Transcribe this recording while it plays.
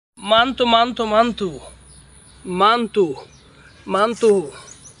mantu mantu mantu mantu mantu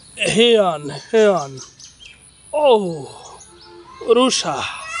heawn. Oh, rusa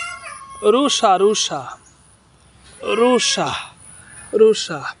rusa rusa rusa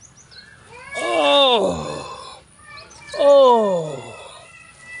rusa. Oh, oh,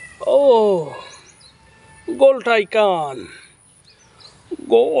 oh, gold icon.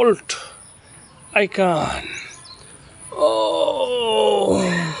 Oh,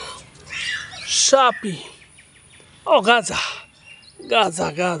 sapi. Oh, gajah.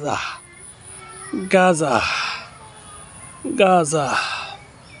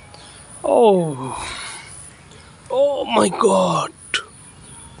 Oh, oh my God.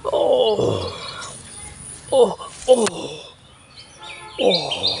 Oh, oh, oh,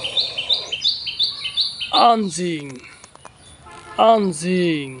 oh. Anjing.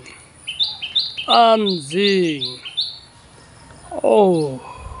 Oh,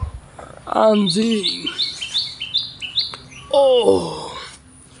 anjing. Oh,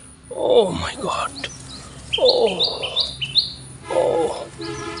 oh my God. Oh, oh.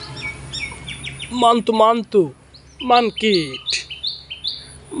 Mantu.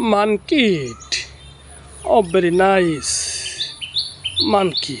 Mankit. Oh, very nice.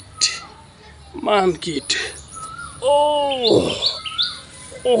 Mankit. Oh,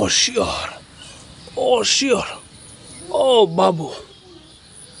 oh sure. Oh, babu.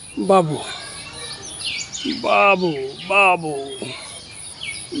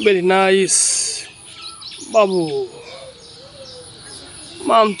 Very nice. Babu.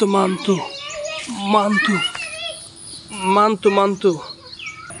 Mantu.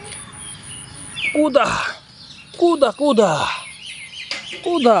 Kuda.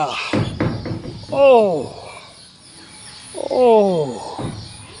 Oh.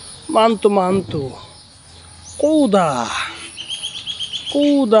 Mantu.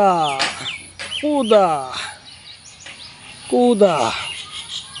 Kuda.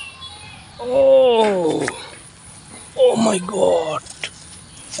 Oh. Oh my God.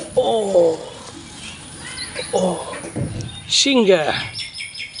 Oh. Singa.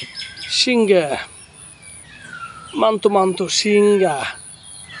 Mantu singa.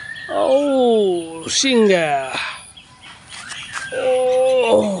 Oh, singa.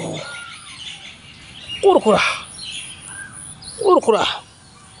 Oh, kurkura.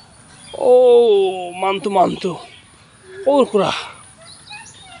 Oh, mantu. Kurkura.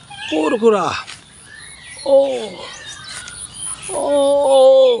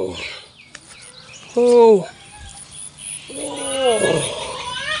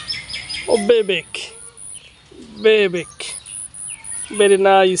 Oh, bebek. Very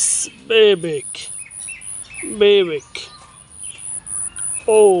nice, bebek.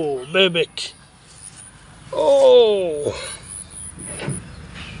 Oh, bebek. Oh,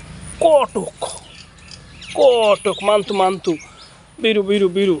 kotok, mantu.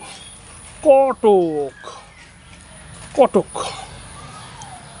 Biru. Kotok.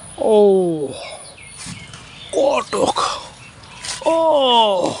 Oh, kotok.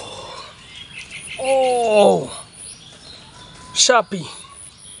 Oh, sapi.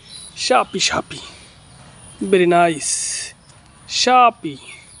 Very nice. Sapi.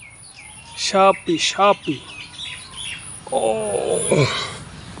 Oh,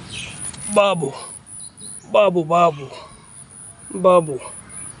 babu.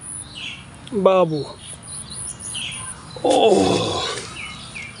 Oh,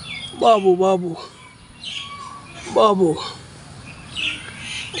 babu.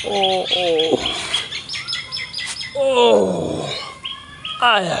 Oh,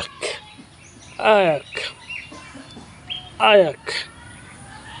 ayak.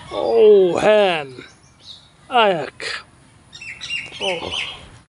 Oh, hen. Ayak. Oh.